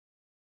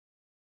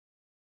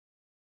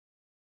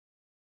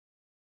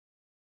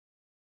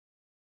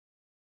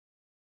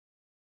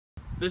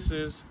This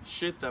is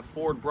shit that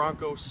Ford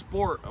Bronco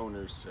Sport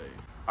owners say.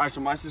 All right,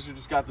 so my sister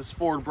just got this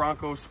Ford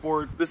Bronco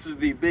Sport. This is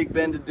the Big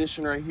Bend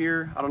edition right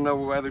here. I don't know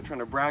why they're trying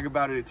to brag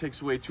about it. It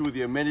takes away 2 of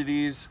the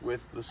amenities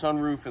with the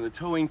sunroof and the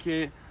towing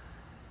kit.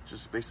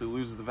 Just basically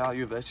loses the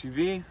value of the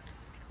SUV.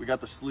 We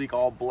got the sleek,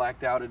 all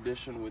blacked out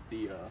edition with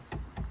the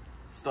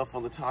stuff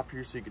on the top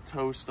here so you can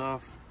tow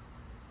stuff,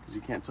 because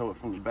you can't tow it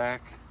from the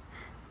back.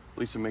 At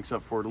least it makes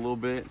up for it a little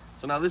bit.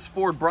 So now this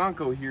Ford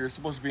Bronco here is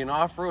supposed to be an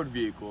off-road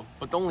vehicle,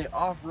 but the only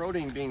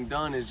off-roading being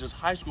done is just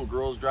high school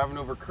girls driving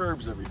over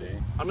curbs every day.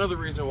 Another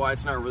reason why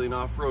it's not really an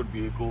off-road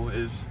vehicle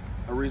is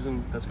a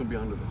reason that's gonna be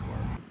under the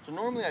car. So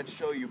normally I'd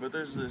show you, but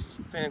there's this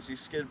fancy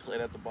skid plate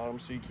at the bottom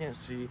so you can't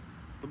see.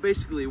 But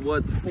basically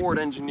what the Ford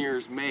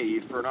engineers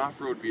made for an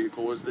off-road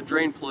vehicle was the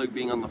drain plug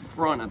being on the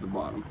front at the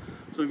bottom.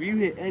 So if you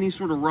hit any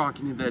sort of rock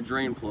and hit that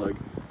drain plug,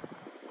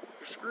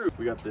 you're screwed.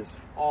 We got this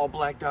all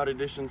blacked out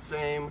edition,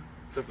 same,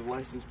 except for the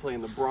license plate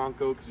in the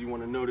Bronco, because you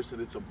want to notice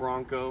that it's a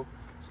Bronco,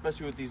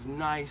 especially with these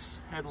nice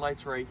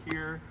headlights right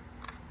here.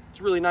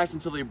 It's really nice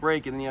until they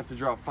break and then you have to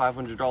drop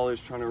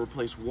 $500 trying to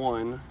replace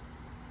one.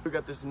 We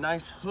got this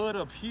nice hood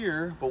up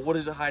here, but what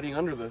is it hiding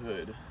under the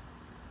hood?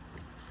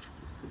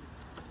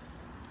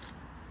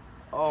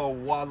 Oh,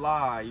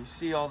 voila, you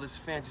see all this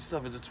fancy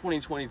stuff. It's a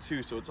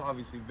 2022, so it's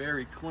obviously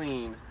very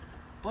clean.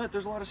 But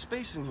there's a lot of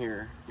space in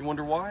here. You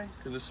wonder why?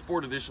 Because the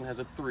Sport Edition has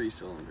a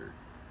 3-cylinder.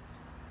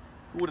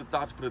 Who would have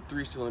thought to put a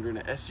 3-cylinder in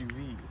an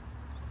SUV?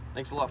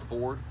 Thanks a lot,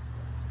 Ford.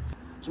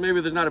 So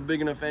maybe there's not a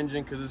big enough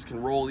engine because this can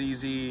roll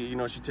easy. You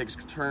know, she takes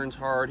turns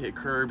hard, hit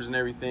curbs and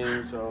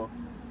everything. So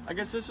I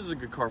guess this is a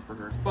good car for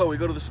her. But we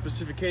go to the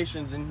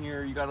specifications in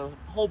here. You got a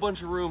whole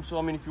bunch of room. So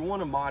I mean, if you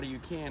want to mod it, you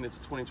can. It's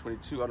a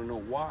 2022. I don't know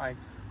why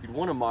you'd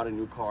want to mod a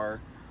new car.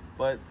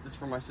 But this is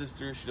for my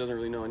sister. She doesn't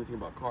really know anything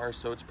about cars,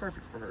 so it's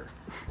perfect for her.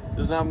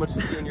 There's not much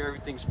to see in here.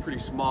 Everything's pretty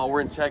small.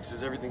 We're in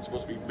Texas. Everything's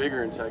supposed to be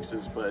bigger in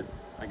Texas, but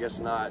I guess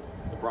not.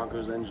 The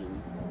Bronco's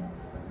engine.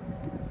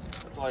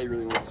 That's all you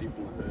really want to see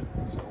from the hood.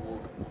 So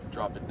we'll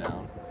drop it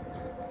down.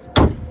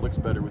 Looks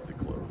better with it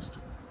closed.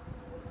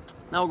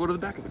 Now we'll go to the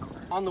back of the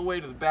car. On the way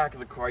to the back of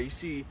the car, you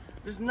see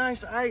this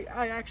nice, I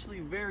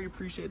actually very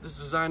appreciate this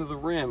design of the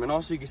rim. And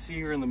also you can see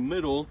here in the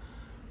middle,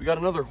 we got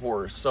another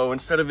horse. So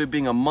instead of it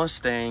being a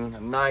Mustang,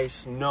 a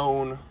nice,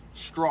 known,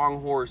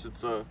 strong horse,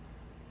 it's a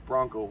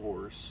Bronco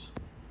horse.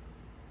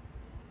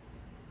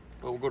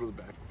 But we'll go to the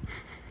back.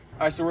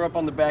 All right, so we're up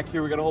on the back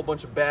here. We got a whole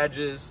bunch of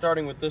badges,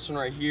 starting with this one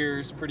right here.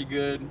 It's pretty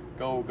good.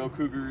 Go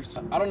Cougars.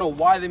 I don't know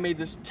why they made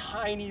this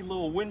tiny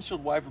little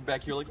windshield wiper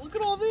back here. Like, look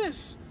at all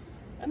this.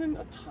 And then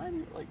a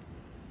tiny, like,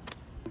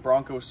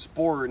 Bronco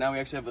Sport. Now we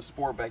actually have the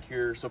Sport back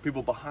here, so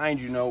people behind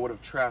you know what a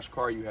trash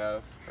car you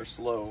have, or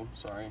slow,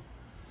 sorry.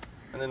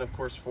 And then of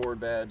course Ford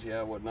badge,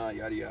 yeah, whatnot,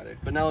 yada yada.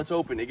 But now it's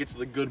open, it gets to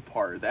the good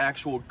part, the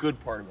actual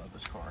good part about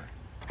this car.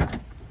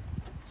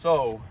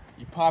 So,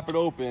 you pop it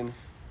open,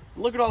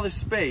 look at all this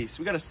space.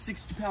 We got a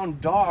 60-pound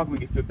dog we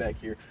can fit back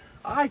here.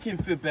 I can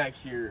fit back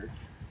here.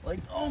 Like,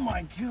 oh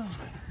my God.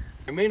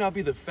 It may not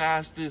be the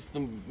fastest,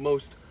 the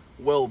most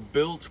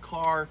well-built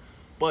car,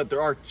 but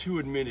there are 2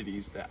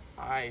 amenities that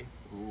I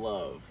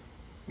love.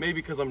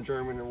 Maybe because I'm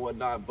German or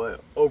whatnot,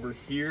 but over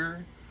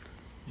here,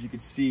 you can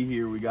see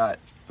here, we got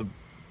the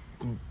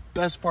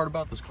best part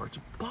about this car. It's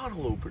a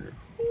bottle opener.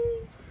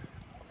 Woo.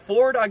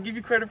 Ford, I'll give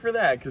you credit for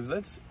that, because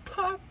that's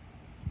pop.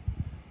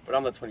 But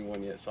I'm not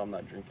 21 yet, so I'm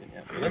not drinking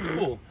yet. But that's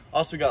cool.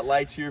 Also, we got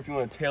lights here if you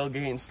want to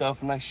tailgate and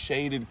stuff. A nice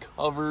shaded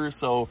cover.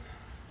 So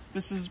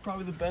this is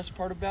probably the best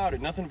part about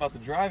it. Nothing about the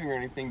driving or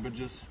anything, but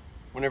just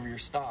whenever you're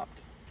stopped.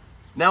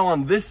 Now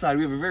on this side,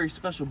 we have a very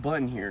special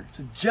button here. It's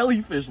a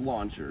jellyfish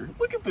launcher.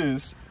 Look at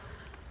this.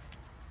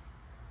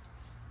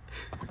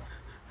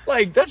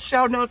 Like, that's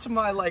shouting out to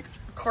my, like,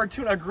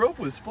 cartoon I grew up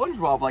with,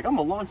 SpongeBob. Like, I'm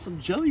gonna launch some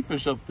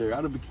jellyfish up there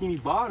out of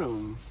Bikini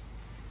Bottom.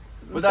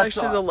 But that's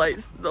actually the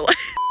lights.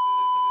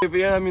 But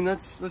yeah, I mean,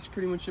 that's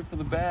pretty much it for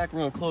the back. We're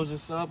gonna close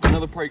this up.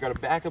 Another part, you got a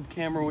backup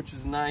camera, which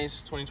is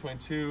nice,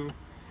 2022.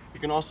 You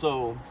can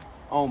also,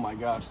 oh my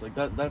gosh, like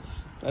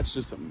that's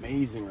just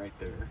amazing right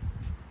there.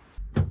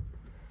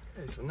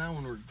 Okay, so now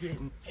when we're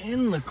getting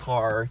in the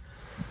car,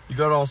 you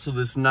got also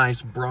this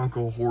nice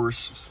Bronco horse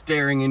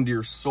staring into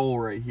your soul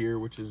right here,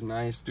 which is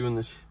nice, doing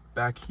this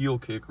back heel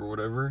kick or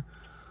whatever.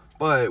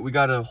 But we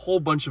got a whole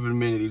bunch of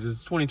amenities.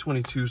 It's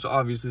 2022, so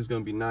obviously it's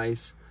gonna be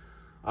nice.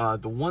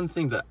 The one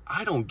thing that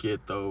I don't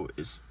get though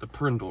is the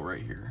Prindle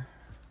right here.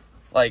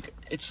 Like,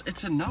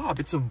 it's a knob,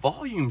 it's a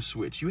volume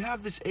switch. You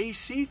have this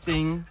AC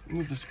thing, you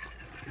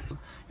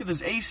have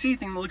this AC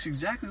thing that looks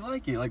exactly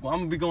like it. Like, well, I'm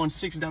gonna be going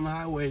 6 down the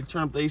highway,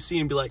 turn up the AC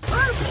and be like,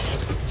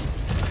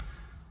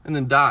 and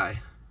then die.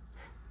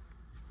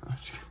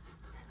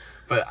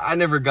 But I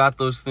never got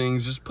those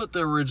things. Just put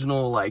the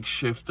original, like,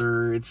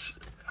 shifter.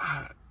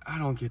 I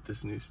don't get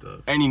this new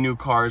stuff. Any new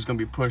car is gonna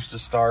be pushed to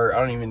start. I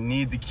don't even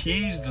need the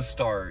keys to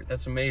start.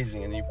 That's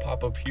amazing. And you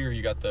pop up here,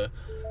 you got the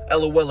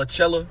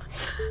Cella.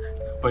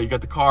 But you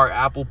got the car,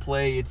 Apple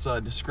Play. It's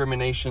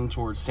discrimination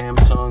towards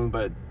Samsung,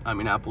 but I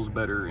mean, Apple's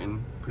better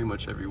in pretty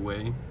much every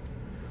way.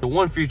 The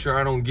one feature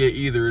I don't get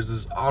either is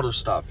this auto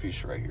stop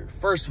feature right here.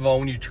 First of all,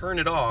 when you turn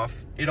it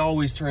off, it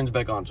always turns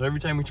back on. So every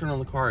time you turn on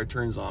the car, it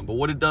turns on. But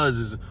what it does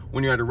is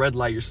when you're at a red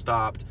light, you're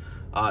stopped,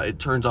 it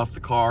turns off the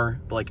car,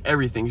 like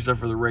everything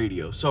except for the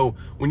radio. So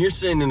when you're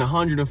sitting in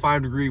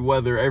 105-degree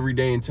weather every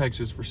day in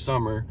Texas for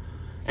summer,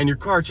 and your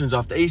car turns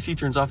off, the AC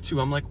turns off too,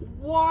 I'm like,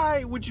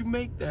 why would you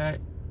make that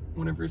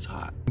whenever it's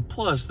hot? And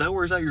plus, that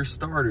wears out your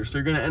starter, so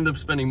you're gonna end up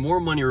spending more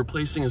money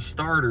replacing a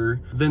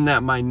starter than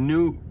that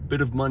minute bit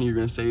of money you're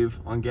gonna save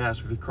on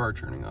gas with your car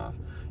turning off.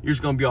 You're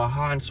just gonna be all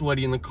hot and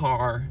sweaty in the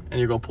car, and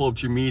you're gonna pull up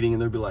to your meeting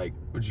and they'll be like,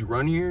 would you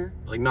run here?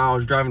 Like, no, I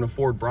was driving a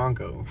Ford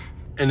Bronco.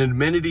 An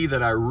amenity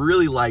that I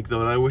really like, though,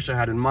 that I wish I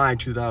had in my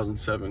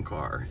 2007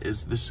 car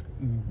is this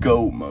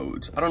GOAT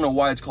modes. I don't know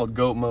why it's called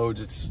GOAT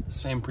modes. It's the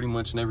same pretty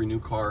much in every new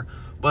car.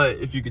 But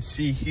if you could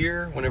see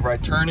here, whenever I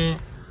turn it,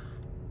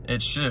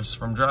 it shifts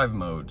from drive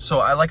mode. So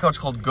I like how it's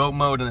called GOAT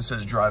mode and it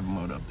says drive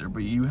mode up there.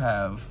 But you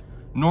have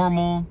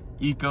normal,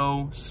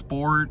 eco,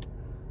 sport,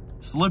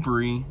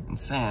 slippery, and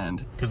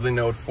sand. Because they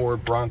know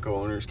Ford Bronco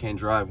owners can't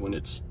drive when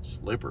it's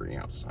slippery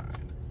outside.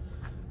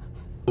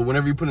 But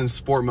whenever you put in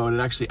sport mode, it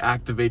actually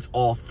activates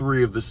all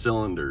 3 of the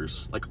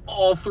cylinders. Like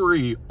all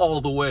 3, all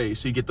the way.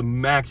 So you get the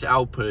max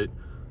output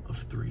of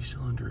 3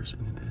 cylinders in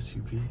an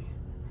SUV,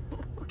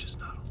 which is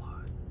not a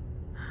lot.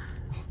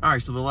 All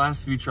right, so the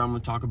last feature I'm gonna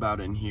talk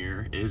about in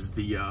here is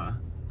the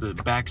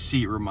back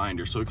seat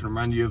reminder. So it can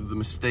remind you of the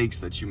mistakes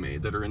that you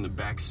made that are in the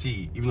back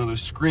seat, even though they're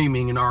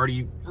screaming and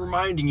already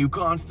reminding you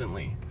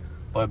constantly.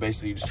 But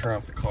basically you just turn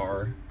off the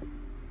car.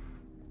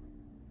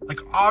 Like,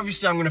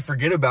 obviously I'm gonna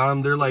forget about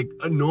them. They're like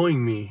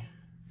annoying me.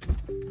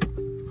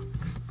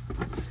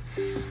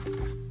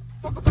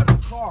 Fuck about the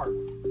car.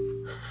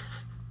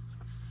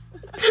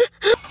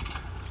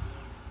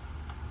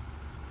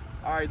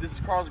 All right, this is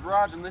Carl's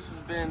Garage, and this has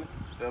been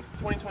the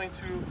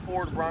 2022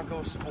 Ford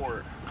Bronco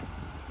Sport.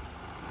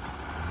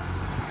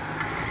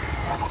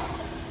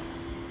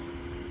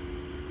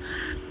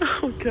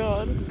 Oh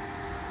God.